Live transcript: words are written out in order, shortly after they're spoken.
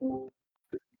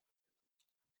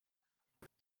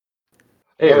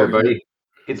Hey Oh, everybody,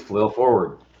 it's Flail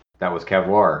Forward. That was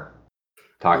Cavoir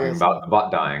talking yes. about the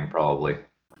bot dying, probably.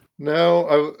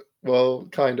 No, well,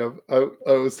 kind of.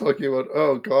 I was talking about,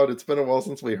 oh God, it's been a while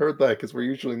since we heard that because we're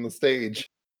usually in the stage.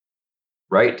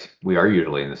 Right, we are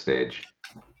usually in the stage.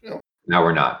 Yeah. Now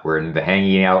we're not. We're in the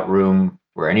hanging out room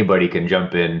where anybody can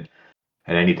jump in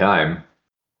at any time.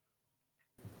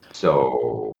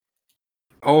 So,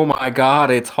 Oh my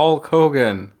God, it's Hulk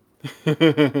Hogan.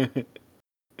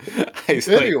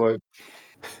 Anyway,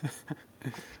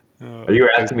 are you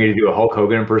asking me to do a Hulk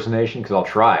Hogan impersonation? Because I'll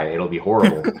try. It'll be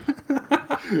horrible.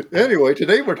 anyway,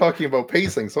 today we're talking about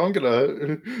pacing, so I'm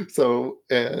gonna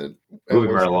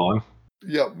Moving right along.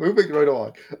 Yeah, moving right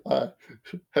along.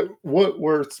 What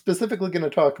we're specifically going to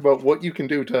talk about what you can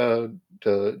do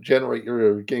to generate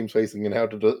your game's pacing and how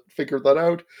to figure that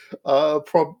out.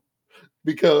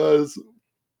 Because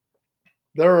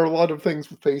there are a lot of things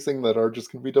with pacing that are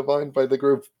just going to be defined by the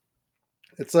group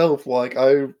itself. Like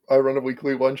I run a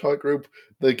weekly one-shot group.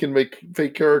 They can make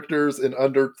fake characters in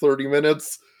under 30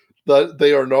 minutes. That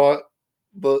they are not,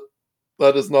 but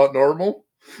that is not normal.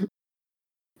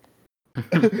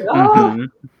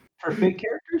 For fake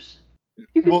characters?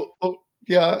 Well,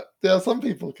 yeah, some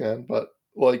people can, but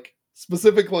like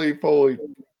specifically fully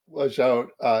flesh out.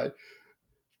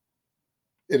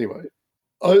 Anyway,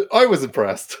 I was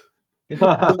impressed.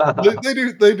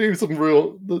 They do some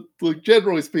real, like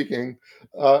generally speaking,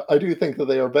 I do think that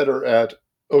they are better at,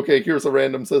 okay, here's a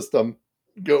random system,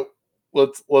 go,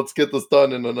 let's get this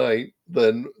done in a night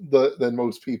than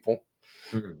most people.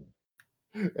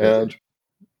 And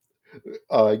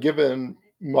given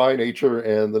my nature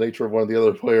and the nature of one of the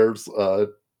other players,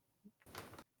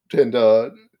 tend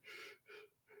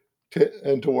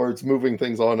and towards moving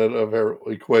things on at a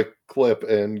very quick clip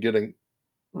and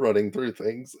running through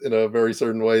things in a very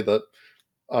certain way that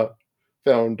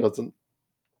found doesn't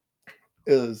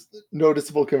is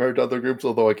noticeable compared to other groups,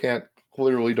 although I can't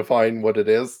clearly define what it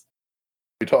is.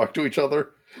 We talk to each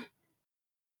other.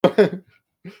 But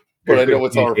I know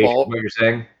it's our fault. What you're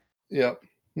saying? Yeah.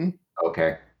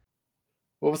 Okay.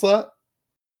 What was that?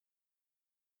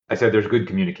 I said there's good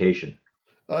communication.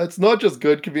 It's not just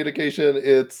good communication.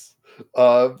 It's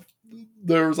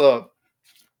there's a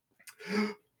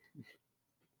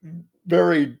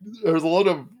there's a lot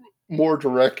of more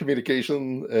direct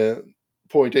communication and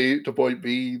point A to point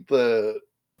B that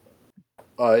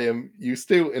I am used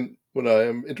to and when I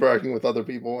am interacting with other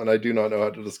people, and I do not know how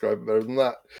to describe it better than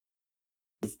that.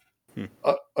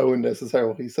 I wouldn't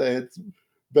necessarily say it's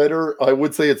better. I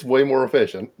would say it's way more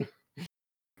efficient.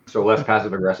 So less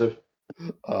passive aggressive?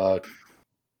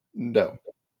 No.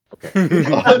 Okay.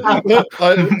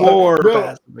 More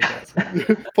passive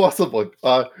aggressive. Possibly.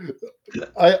 I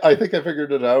think I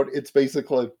figured it out. It's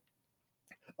basically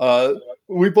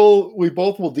we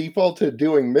both will default to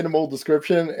doing minimal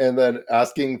description and then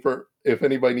asking for if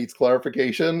anybody needs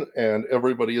clarification, and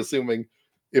everybody assuming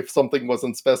if something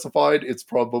wasn't specified, it's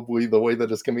probably the way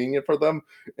that is convenient for them,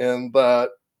 and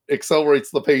that accelerates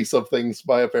the pace of things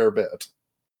by a fair bit.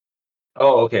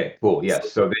 Oh, okay, cool.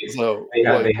 Yes, so they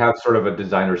have sort of a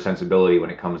designer sensibility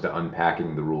when it comes to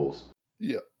unpacking the rules.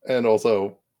 Yeah, and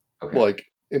also like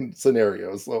in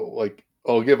scenarios, so like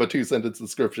I'll give a 2-sentence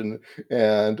description,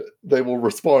 and they will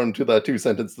respond to that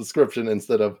 2-sentence description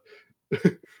instead of,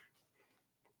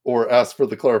 or ask for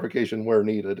the clarification where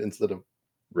needed instead of,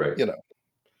 right. You know.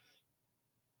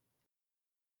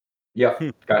 Yeah,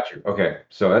 got you. Okay,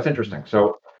 so that's interesting.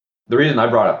 So the reason I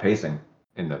brought up pacing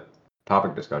in the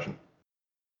topic discussion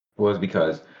was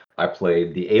because I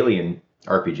played the Alien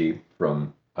RPG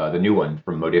from the new one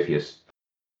from Modiphius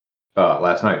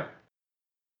last night,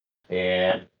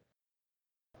 and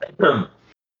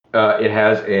it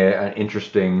has an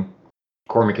interesting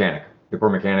core mechanic. The core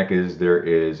mechanic is there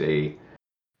is a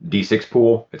D6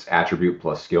 pool. It's attribute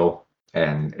plus skill,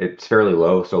 and it's fairly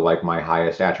low. So like my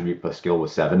highest attribute plus skill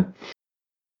was 7.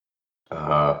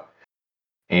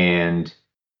 And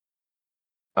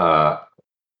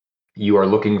you are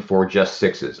looking for just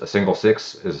 6s. A single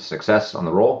 6 is a success on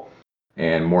the roll,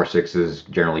 and more 6s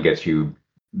generally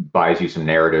buys you some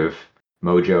narrative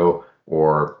mojo,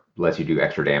 or lets you do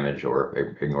extra damage or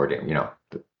ignore damage.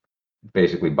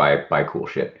 Basically buy cool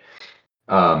shit.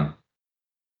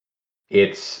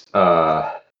 Its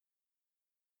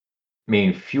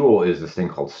main fuel is this thing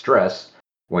called stress.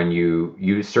 When you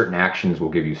use certain actions will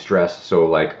give you stress. So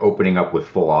like opening up with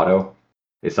full auto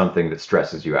is something that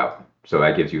stresses you out. So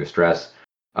that gives you a stress.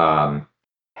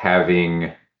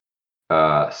 Having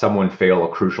someone fail a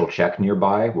crucial check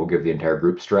nearby will give the entire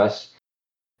group stress.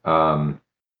 Doing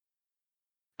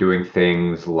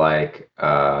things like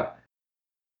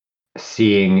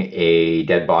seeing a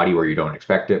dead body where you don't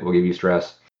expect it will give you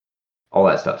stress. All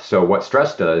that stuff. So what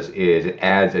stress does is it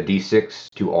adds a d6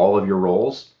 to all of your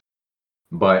rolls.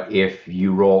 But if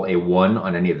you roll a 1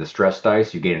 on any of the stress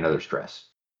dice, you gain another stress.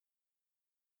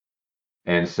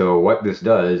 And so what this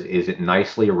does is it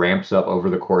nicely ramps up over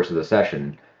the course of the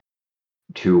session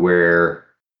to where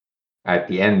at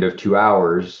the end of 2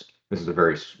 hours, this is a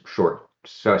very short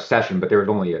session, but there was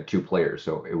only 2 players,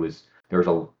 so there was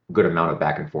a good amount of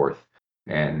back and forth,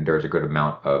 and there's a good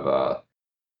amount of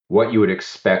what you would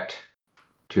expect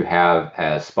to have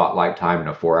as spotlight time in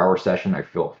a 4-hour session. I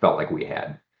felt like we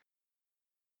had.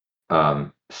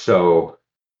 So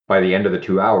by the end of the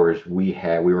 2 hours, we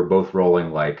were both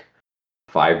rolling like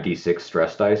 5d6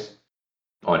 stress dice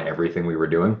on everything we were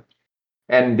doing.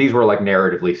 And these were like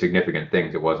narratively significant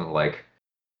things. It wasn't like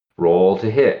roll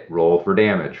to hit, roll for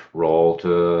damage, roll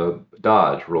to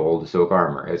dodge, roll to soak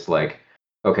armor. It's like,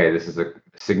 okay, this is a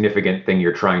significant thing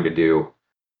you're trying to do.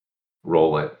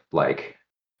 Roll it. Like,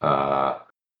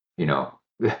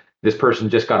 this person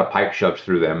just got a pipe shoved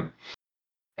through them.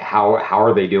 How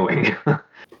are they doing?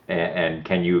 and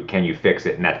can you fix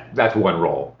it? And that's one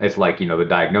roll. It's like, the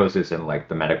diagnosis and like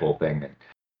the medical thing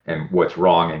and what's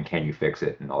wrong and can you fix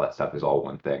it and all that stuff is all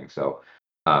one thing. So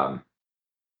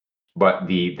but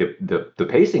the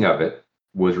pacing of it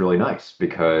was really nice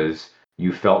because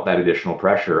you felt that additional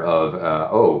pressure of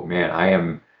oh man, I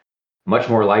am much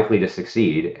more likely to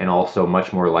succeed and also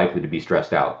much more likely to be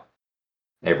stressed out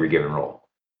every given roll.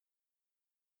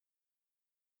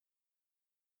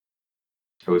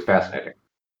 It was fascinating.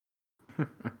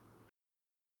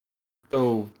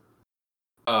 So,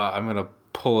 I'm going to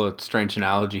pull a strange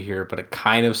analogy here, but it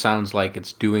kind of sounds like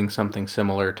it's doing something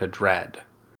similar to Dread.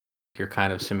 You're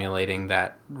kind of simulating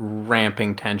that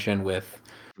ramping tension with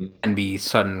can be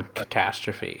sudden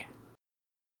catastrophe.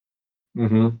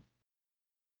 Mm-hmm.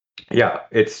 Yeah,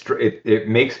 it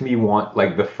makes me want,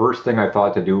 like, the first thing I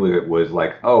thought to do with it was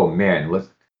like, oh man,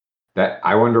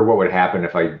 I wonder what would happen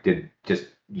if I did just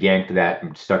yanked that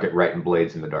and stuck it right in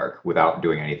Blades in the Dark without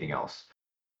doing anything else.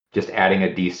 Just adding a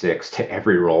d6 to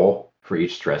every roll for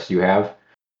each stress you have,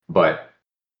 but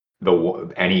a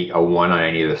 1 on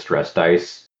any of the stress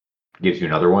dice gives you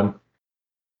another one.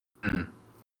 Mhm.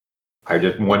 I'm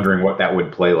just wondering what that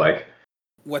would play like.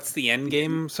 What's the end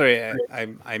game? Sorry,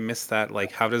 I missed that.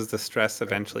 Like, how does the stress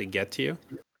eventually get to you?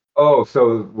 Oh,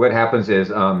 so what happens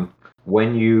is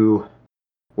when you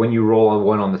roll a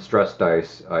 1 on the stress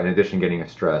dice, in addition to getting a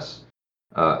stress,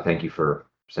 thank you for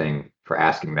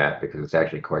asking that because it's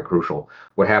actually quite crucial.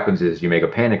 What happens is you make a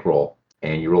panic roll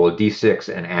and you roll a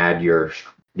d6 and add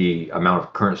the amount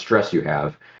of current stress you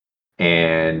have,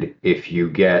 and if you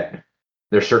get,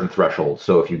 there's certain thresholds.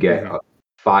 So if you get a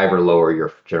 5 or lower,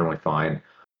 you're generally fine.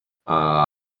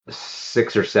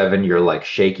 6 or 7, you're like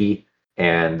shaky,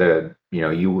 and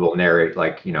you will narrate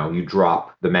like you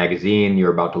drop the magazine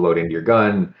you're about to load into your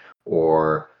gun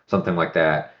or something like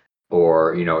that,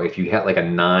 or if you hit like a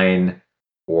 9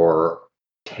 or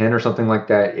 10 or something like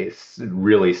that, it's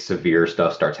really severe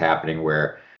stuff starts happening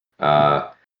where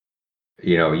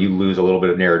you lose a little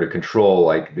bit of narrative control,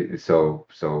 like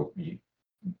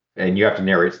and you have to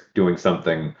narrate doing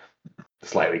something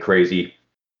slightly crazy,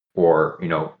 or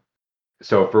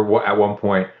so at one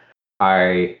point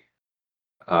I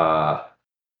that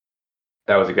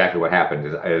was exactly what happened.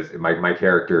 Is my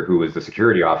character, who was the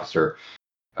security officer,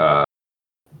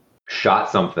 shot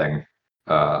something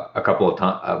a couple of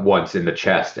times, once in the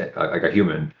chest, like a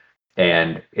human,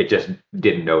 and it just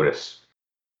didn't notice.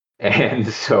 And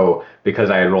so because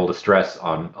I had rolled a stress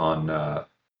on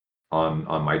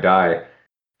my die,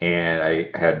 and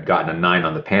I had gotten a 9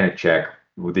 on the panic check,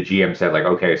 the GM said like,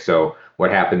 okay, so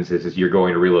what happens is you're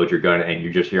going to reload your gun and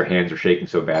your hands are shaking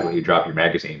so badly you drop your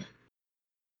magazine.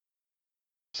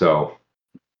 So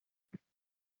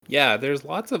yeah, there's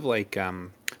lots of like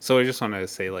so I just wanted to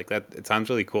say like that it sounds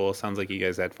really cool. It sounds like you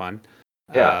guys had fun.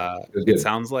 Yeah, it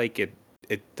sounds like it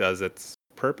does its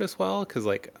purpose well, because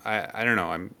like I don't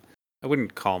know, I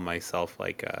wouldn't call myself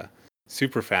like a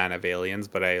super fan of Aliens,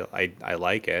 but I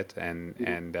like it,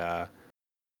 and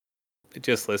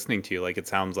just listening to you, like it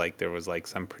sounds like there was like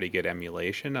some pretty good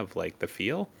emulation of like the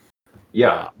feel.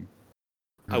 Yeah.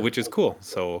 Which is cool.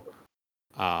 So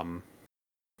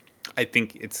I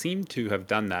think it seemed to have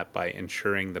done that by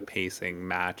ensuring the pacing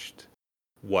matched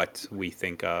what we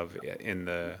think of in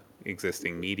the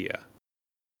existing media.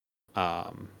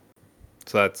 So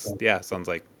that's sounds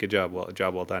like good job.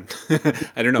 Job well done.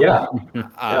 I don't know. Yeah.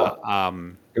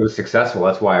 It was successful.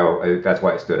 That's why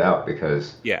it stood out,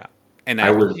 because and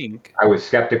I was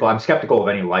skeptical. I'm skeptical of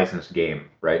any licensed game,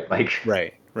 right? Like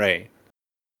right.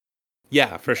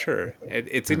 Yeah, for sure.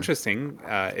 It's interesting.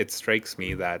 It strikes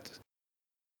me that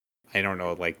I don't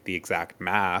know like the exact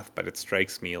math, but it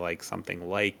strikes me like something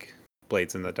like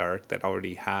Blades in the Dark that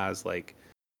already has like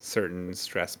certain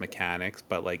stress mechanics,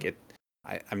 but like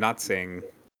I'm not saying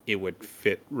it would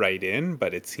fit right in,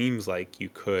 but it seems like you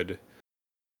could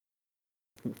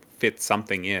fit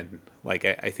something in. Like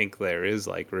I think there is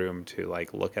like room to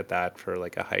like look at that for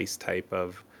like a heist type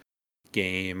of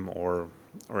game or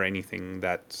anything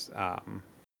that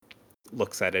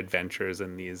looks at adventures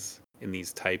in these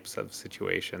types of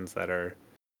situations that are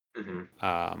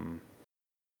I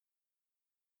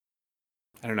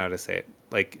don't know how to say it,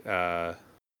 like not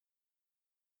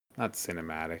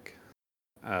cinematic,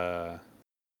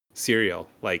 serial,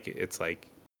 like it's like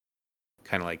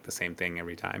kind of like the same thing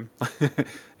every time.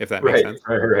 If that makes sense.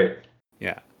 Right.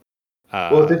 Yeah.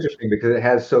 Well, it's interesting because it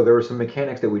has, so there were some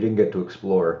mechanics that we didn't get to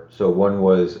explore. So one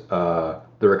was the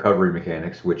recovery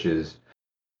mechanics, which is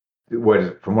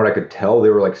from what I could tell, they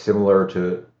were like similar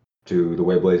to the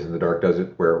way Blaze in the Dark does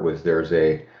it, where it was there's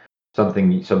a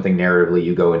something narratively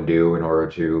you go and do in order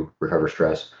to recover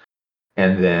stress.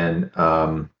 And then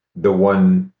the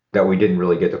one that we didn't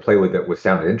really get to play with that was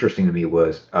sounded interesting to me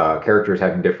was characters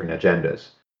having different agendas.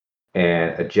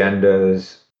 And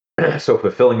agendas, so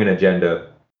fulfilling an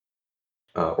agenda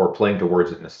or playing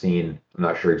towards it in a scene. I'm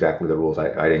not sure exactly the rules.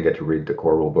 I didn't get to read the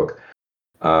core rule book.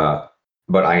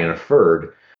 But I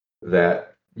inferred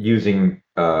that using,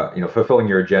 fulfilling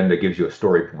your agenda gives you a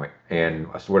story point. And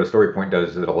what a story point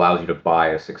does is it allows you to buy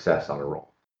a success on a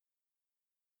roll.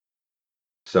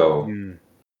 So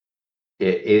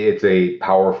it's a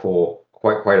powerful,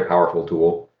 quite a powerful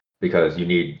tool because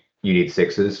you need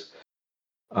sixes.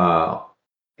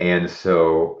 And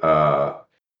so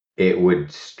it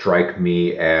would strike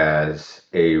me as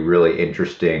a really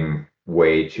interesting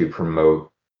way to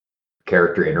promote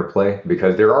character interplay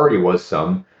because there already was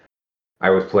some. I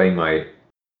was playing my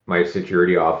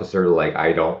security officer like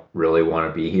I don't really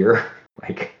want to be here.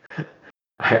 Like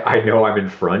I know I'm in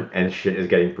front and shit is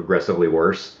getting progressively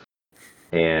worse,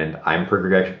 and I'm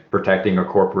protecting a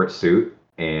corporate suit,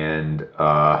 and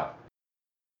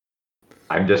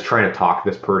I'm just trying to talk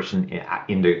this person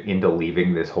into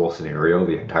leaving this whole scenario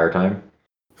the entire time.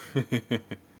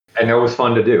 And that was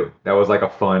fun to do. That was like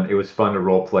it was fun to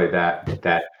role play that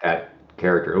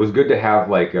character. It was good to have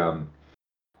like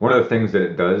one of the things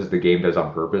that the game does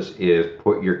on purpose is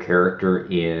put your character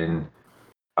in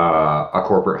a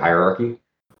corporate hierarchy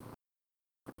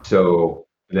so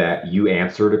that you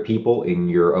answer to people in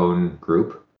your own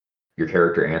group. Your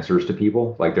character answers to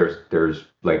people. Like there's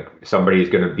like somebody's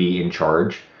going to be in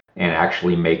charge and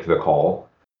actually make the call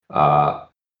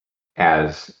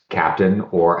as captain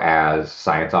or as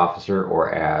science officer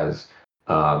or as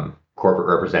corporate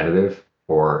representative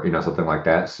or something like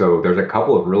that. So there's a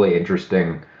couple of really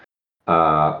interesting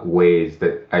ways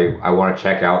that I want to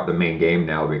check out the main game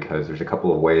now because there's a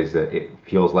couple of ways that it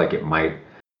feels like it might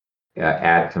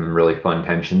add some really fun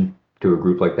tension to a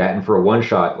group like that. And for a one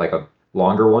shot, like a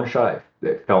longer one shot,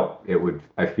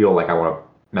 I feel like I want to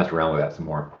mess around with that some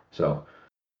more. So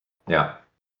yeah,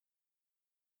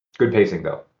 good pacing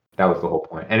though. That was the whole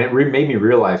point. And it made me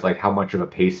realize like how much of a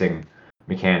pacing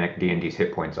mechanic D&D's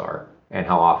hit points are and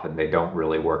how often they don't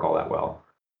really work all that well.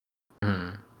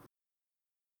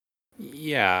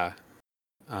 Yeah.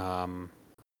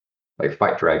 Like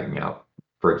fight dragging out,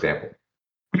 for example.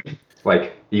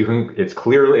 Like the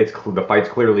fight's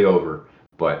clearly over,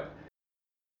 but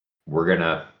we're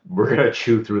gonna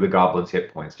chew through the goblin's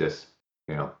hit points just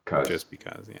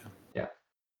because, yeah. Yeah.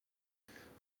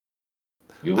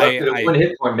 You left it at one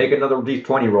hit point, make another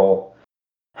D20 roll.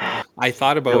 I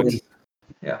thought about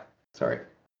sorry.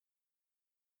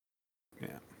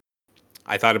 Yeah.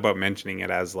 I thought about mentioning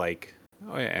it as like,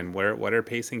 oh yeah, and what are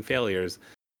pacing failures?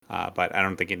 But I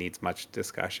don't think it needs much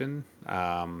discussion.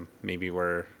 Maybe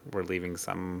we're leaving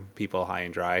some people high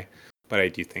and dry, but I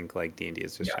do think like D&D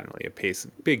is just generally a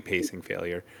big pacing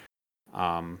failure.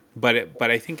 But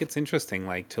I think it's interesting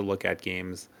like to look at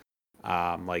games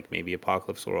like maybe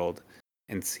Apocalypse World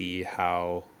and see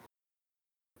how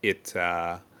it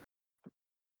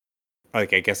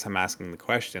like I guess I'm asking the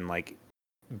question like,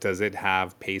 does it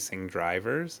have pacing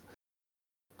drivers?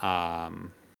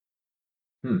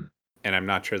 And I'm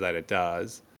not sure that it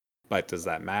does, but does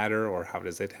that matter, or how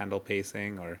does it handle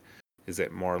pacing, or is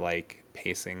it more like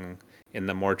pacing in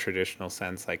the more traditional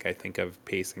sense? Like I think of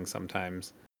pacing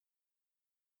sometimes,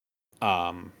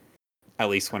 at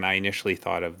least when I initially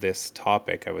thought of this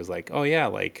topic, I was like, oh yeah,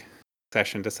 like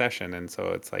session to session. And so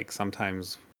it's like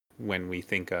sometimes when we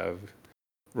think of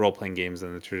role-playing games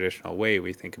in the traditional way,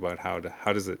 we think about how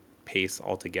does it pace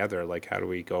altogether? Like, how do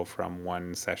we go from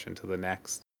one session to the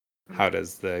next? How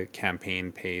does the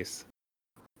campaign pace?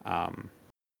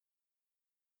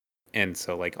 And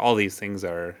so, like, all these things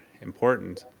are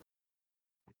important.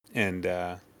 And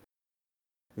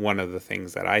one of the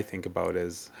things that I think about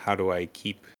is how do I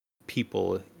keep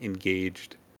people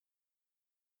engaged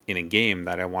in a game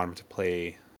that I want them to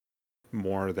play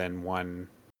more than one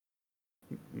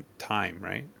time,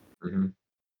 right? Mm-hmm.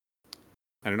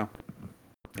 I don't know.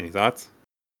 Any thoughts?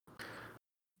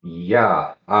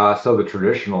 Yeah. So the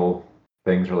traditional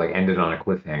things are like ended on a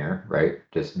cliffhanger, right?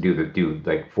 Just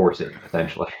like force it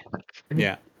essentially.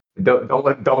 Yeah. Don't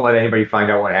let anybody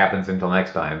find out what happens until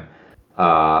next time.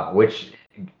 Which,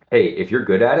 hey, if you're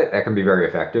good at it, that can be very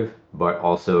effective, but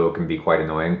also can be quite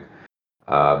annoying.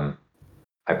 I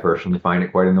personally find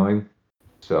it quite annoying.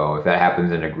 So if that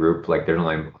happens in a group, like there's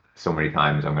only so many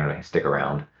times I'm gonna stick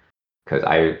around because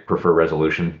I prefer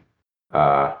resolution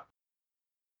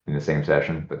in the same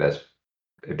session. But that's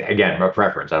again a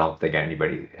preference. I don't think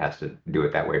anybody has to do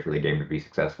it that way for the game to be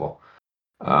successful.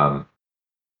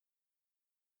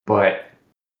 But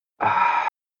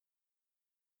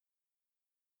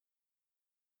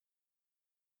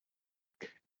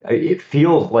it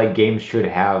feels like games should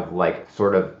have like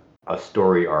sort of a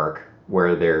story arc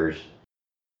where there's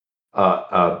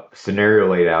a scenario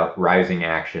laid out, rising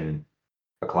action,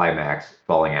 a climax,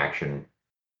 falling action,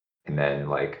 and then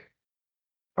like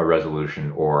a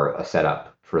resolution or a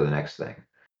setup for the next thing.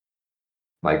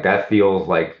 Like that feels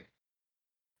like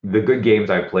the good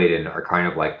games I've played in are kind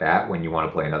of like that when you want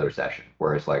to play another session,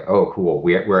 where it's like, oh, cool,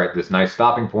 we're at this nice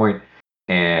stopping point,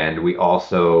 and we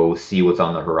also see what's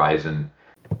on the horizon,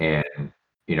 and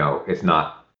it's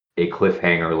not a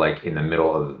cliffhanger like in the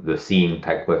middle of the scene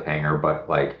type cliffhanger, but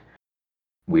like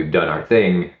we've done our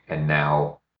thing, and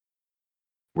now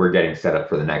we're getting set up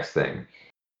for the next thing,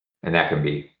 and that can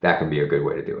be a good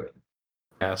way to do it.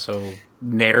 Yeah, so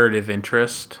narrative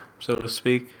interest, so to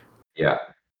speak. Yeah.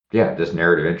 Yeah, just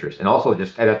narrative interest. And also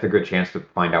just that's a good chance to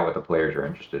find out what the players are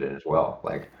interested in as well.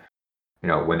 Like,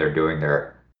 when they're doing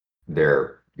their,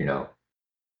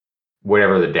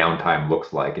 whatever the downtime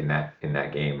looks like in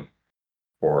that game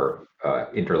or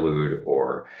interlude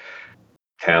or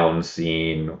town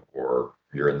scene or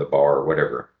you're in the bar,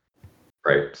 whatever.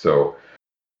 Right? So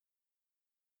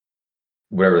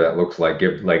whatever that looks like,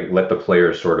 let the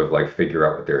players sort of like figure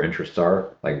out what their interests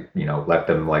are. Like, let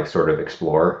them like sort of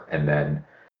explore and then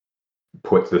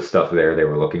put the stuff there they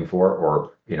were looking for,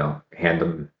 or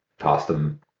toss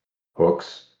them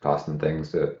hooks, toss them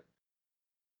things to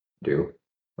do,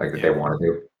 like that they want to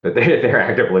do, that they're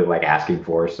actively like asking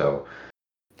for. So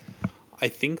I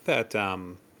think that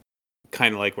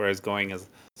kind of like where I was going is,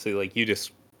 so like you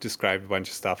just described a bunch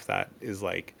of stuff that is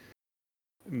like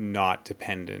not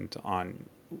dependent on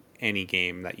any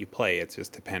game that you play. It's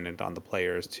just dependent on the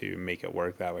players to make it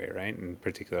work that way, right? And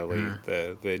particularly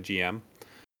the GM.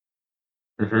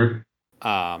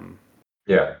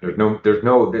 Yeah, there's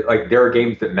no like there are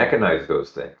games that mechanize those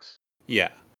things. Yeah.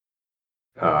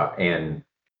 And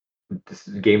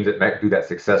games that do that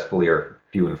successfully are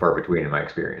few and far between in my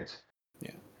experience.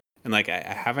 Yeah. And like I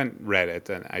haven't read it,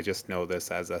 and I just know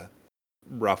this as a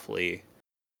roughly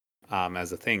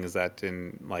as a thing, is that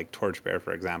in like Torchbearer,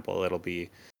 for example, it'll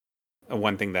be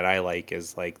one thing that I like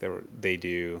is like they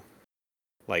do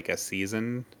like a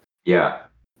season. Yeah.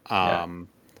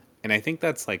 And I think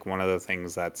that's like one of the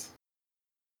things that's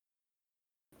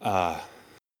I'm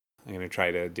gonna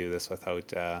try to do this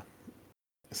without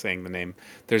saying the name.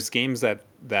 There's games that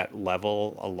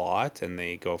level a lot, and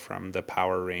they go from the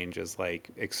power range is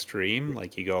like extreme,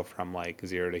 like you go from like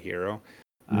 0 to hero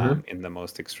in the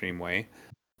most extreme way.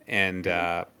 And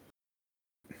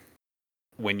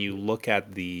when you look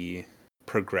at the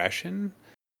progression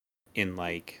in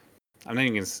like, I'm not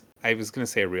even gonna, I was gonna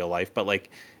say real life, but like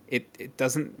it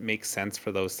doesn't make sense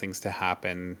for those things to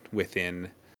happen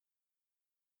within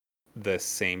the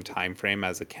same time frame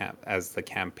as the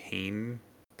campaign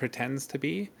pretends to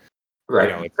be.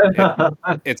 Right.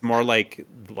 It's more like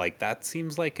that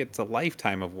seems like it's a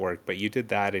lifetime of work, but you did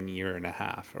that in a year and a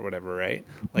half or whatever, right?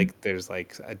 Like there's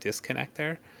like a disconnect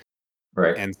there.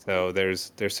 Right. And so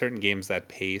there's certain games that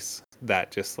pace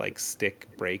that just like stick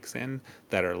breaks in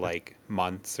that are like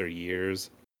months or years.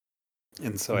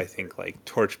 And so I think like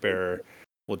Torchbearer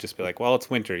will just be like, well, it's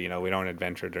winter, we don't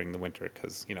adventure during the winter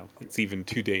because, it's even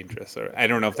too dangerous. Or I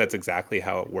don't know if that's exactly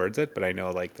how it words it, but I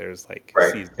know like there's like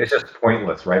seasons. It's just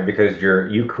pointless, right? Because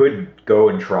you could go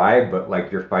and try, but like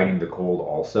you're fighting the cold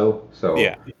also. So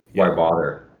why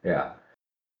bother? Yeah.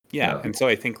 Yeah. And so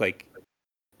I think like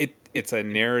it's a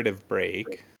narrative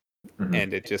break Mhm.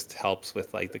 and it just helps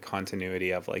with like the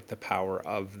continuity of like the power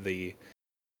of the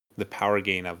power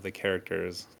gain of the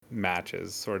characters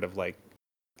matches, sort of like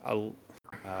a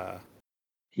there's more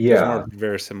Yeah.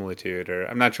 verisimilitude, or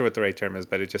I'm not sure what the right term is,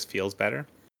 but it just feels better.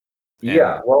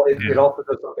 Yeah. And Well, it also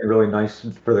does something really nice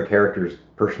for the character's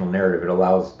personal narrative. It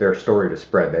allows their story to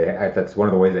spread. That's one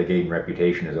of the ways they gain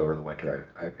reputation is over the winter.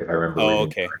 If I remember oh,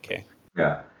 reading. okay.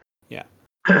 Yeah. Yeah.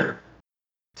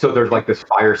 So there's like this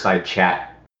fireside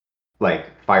chat,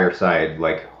 like fireside,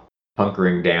 like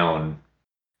hunkering down,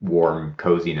 warm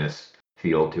coziness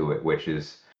feel to it, which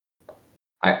is,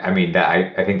 I mean, that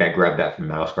I think that grabbed that from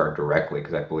Mouse Guard directly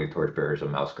because I believe Torchbearer is a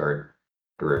Mouse Guard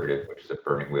derivative, which is a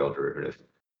Burning Wheel derivative.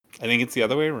 I think it's the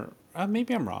other way around.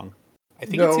 Maybe I'm wrong. I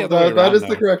think it's the No, other way that around is the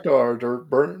though. correct order.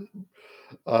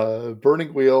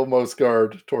 Burning Wheel, Most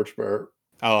Guard, Torchbearer.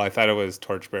 Oh, I thought it was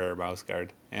Torchbearer Mouse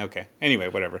Guard. Okay. Anyway,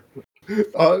 whatever.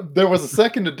 There was a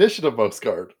second edition of Most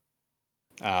Guard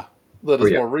Ah, that Oh,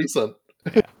 is yeah. more recent.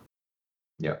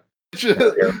 Yeah.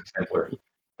 They're simpler.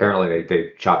 Apparently,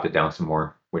 they chopped it down some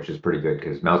more, which is pretty good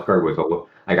because Mouse Guard was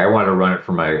like I wanted to run it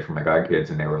for my god kids,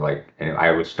 and they were like, and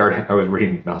I was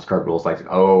reading Mouse Guard rules like,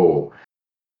 oh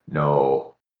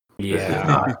no, this is Yeah.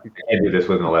 not. I can't do this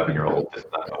with an 11-year-old. This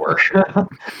is not gonna work.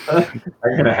 I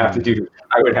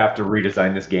would have to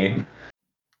redesign this game.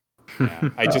 yeah.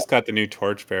 I just got the new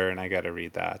Torchbearer, and I got to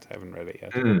read that. I haven't read it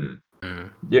yet.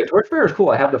 Yeah, Torchbearer is cool.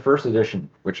 I have the first edition,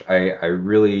 which I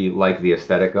really like the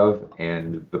aesthetic of,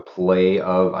 and the play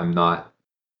of I'm not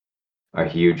a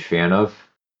huge fan of,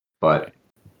 but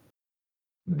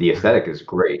the aesthetic is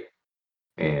great.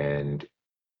 And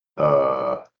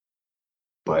but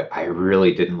I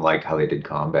really didn't like how they did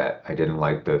combat. I didn't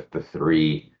like the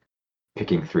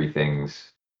picking three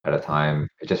things at a time.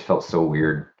 It just felt so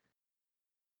weird.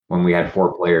 When we had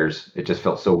 4 players, it just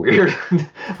felt so weird.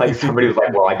 Like somebody was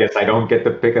like, "Well, I guess I don't get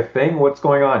to pick a thing. What's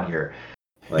going on here?"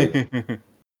 Like,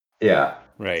 yeah.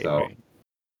 Right, So right.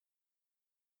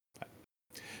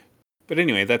 But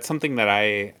anyway, that's something that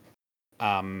I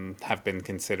have been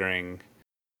considering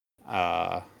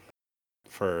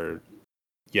for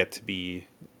yet to be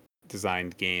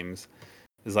designed games.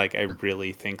 Is like I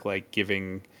really think like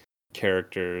giving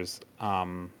characters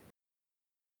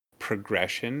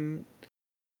progression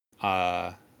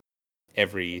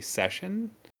every session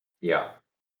yeah.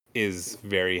 is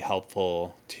very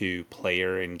helpful to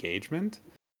player engagement.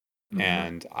 Mhm.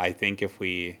 And I think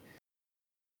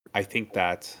I think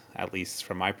that, at least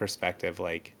from my perspective,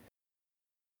 like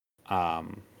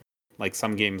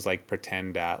some games like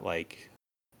pretend at like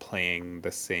playing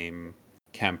the same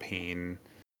campaign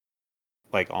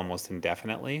like almost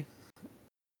indefinitely.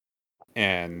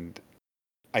 And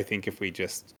I think if we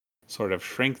just sort of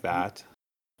shrink that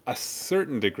a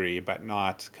certain degree, but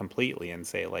not completely, and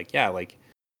say like, yeah, like,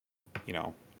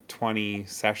 20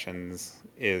 sessions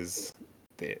is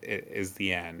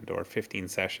the end, or 15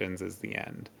 sessions is the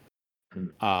end.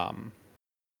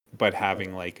 But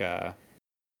having like a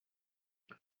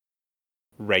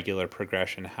regular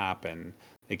progression happen,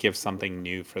 it gives something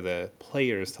new for the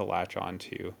players to latch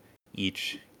onto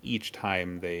each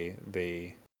time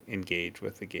they engage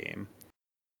with the game.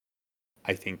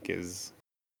 I think is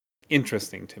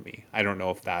interesting to me. I don't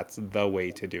know if that's the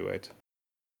way to do it.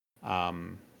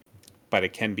 But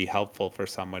it can be helpful for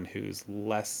someone who's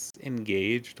less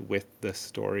engaged with the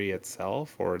story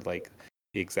itself, or like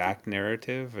the exact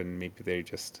narrative, and maybe they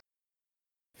just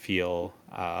feel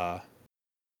I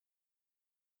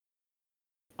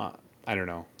don't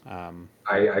know.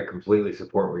 I completely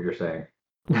support what you're saying.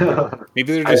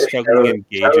 Maybe they're just struggling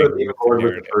engaging with the Lord was the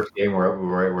narrative. first game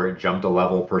where it jumped a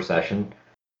level per session,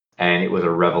 and it was a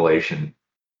revelation.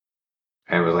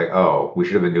 And it was like, oh, we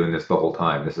should have been doing this the whole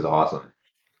time. This is awesome.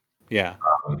 Yeah.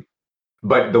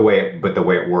 But the way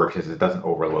it works is it doesn't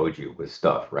overload you with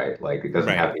stuff, right? Like it doesn't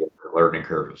Right. have the learning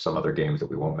curve of some other games that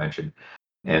we won't mention.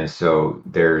 And so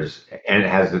it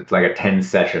has like a 10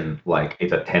 session, like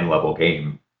it's a 10 level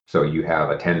game. So you have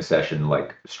a 10 session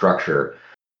like structure,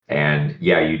 and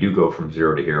yeah, you do go from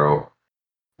 0 to hero,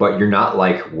 but you're not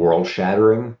like world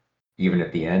shattering even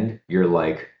at the end. You're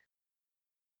like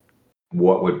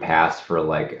what would pass for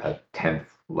like a 10th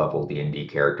level D&D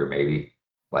character maybe.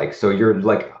 Like so you're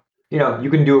like, you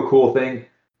can do a cool thing.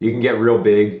 You can get real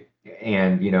big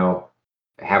and,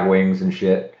 have wings and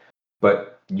shit,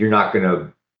 but you're not going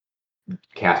to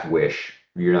cast wish.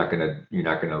 You're not going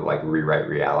to like rewrite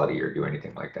reality or do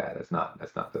anything like that. That's not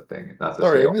the thing. It's not the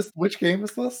Sorry, I sale. missed which game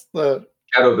is this? The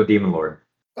Shadow of the Demon Lord.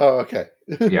 Oh, okay.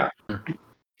 Yeah.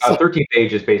 13th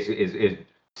Age is basically is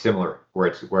similar, where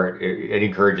it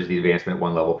encourages the advancement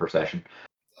 1 level per session.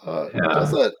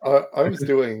 Just that I was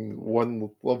doing one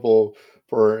level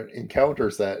for an encounter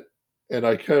set, and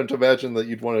I couldn't imagine that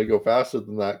you'd want to go faster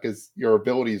than that because your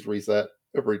abilities reset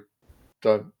every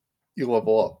time you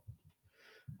level up.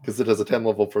 Because it has a 10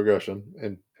 level progression,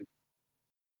 and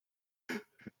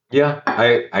Yeah,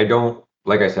 I don't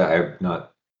like I said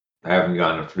I haven't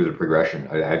gone through the progression.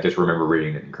 I just remember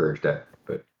reading it in Courage Deck,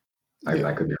 but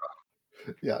I could be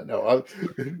wrong. yeah, no,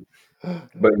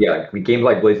 But yeah, games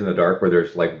like Blades in the Dark where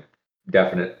there's like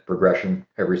definite progression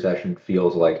every session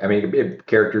feels like, I mean, if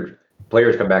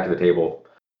players come back to the table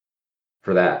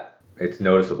for that, it's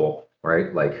noticeable,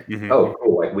 right? Like, Mhm. oh,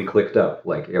 cool, like we clicked up,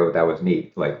 like, that was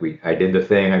neat. Like I did the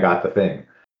thing, I got the thing.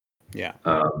 Yeah.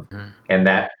 And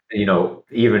that,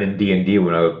 even in D&D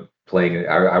when I was playing,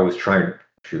 I was trying.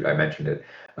 Shoot, I mentioned it.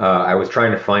 I was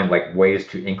trying to find like ways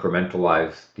to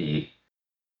incrementalize the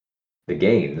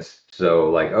gains. So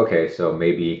like, okay, so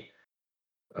maybe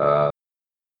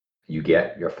you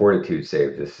get your fortitude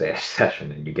save this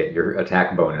session, and you get your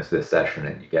attack bonus this session,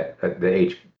 and you get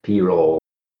the HP roll